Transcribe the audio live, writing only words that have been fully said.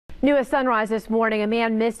New at sunrise this morning, a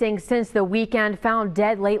man missing since the weekend, found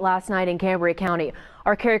dead late last night in Cambria County.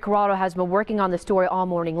 Our Kerri Corrado has been working on the story all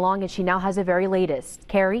morning long, and she now has the very latest.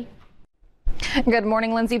 Kerri? Good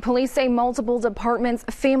morning, Lindsay. Police say multiple departments,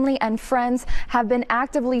 family and friends have been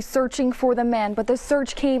actively searching for the man, but the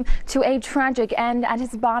search came to a tragic end and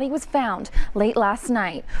his body was found late last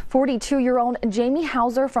night. 42-year-old Jammie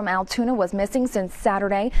Hauser from Altoona was missing since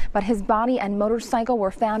Saturday, but his body and motorcycle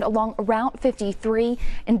were found along Route 53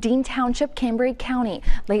 in Dean Township, Cambria County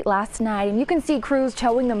late last night. And you can see crews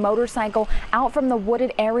towing the motorcycle out from the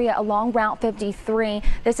wooded area along Route 53.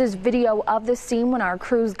 This is video of the scene when our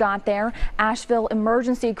crews got there. Ashville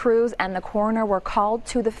emergency crews and the coroner were called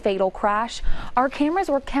to the fatal crash. Our cameras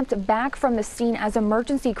were kept back from the scene as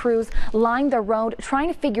emergency crews lined the road trying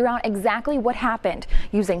to figure out exactly what happened,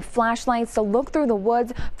 using flashlights to look through the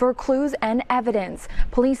woods for clues and evidence.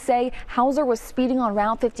 Police say Hauser was speeding on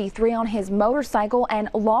Route 53 on his motorcycle and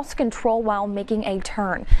lost control while making a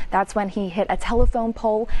turn. That's when he hit a telephone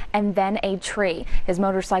pole and then a tree. His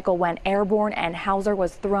motorcycle went airborne and Hauser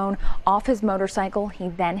was thrown off his motorcycle. He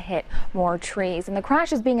then hit more trees. And the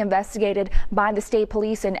crash is being investigated by the state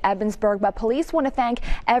police in Ebensburg, but police want to thank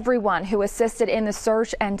everyone who assisted in the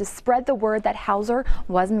search and to spread the word that Hauser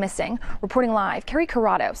was missing. Reporting live, Kerri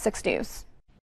Corrado, 6 News.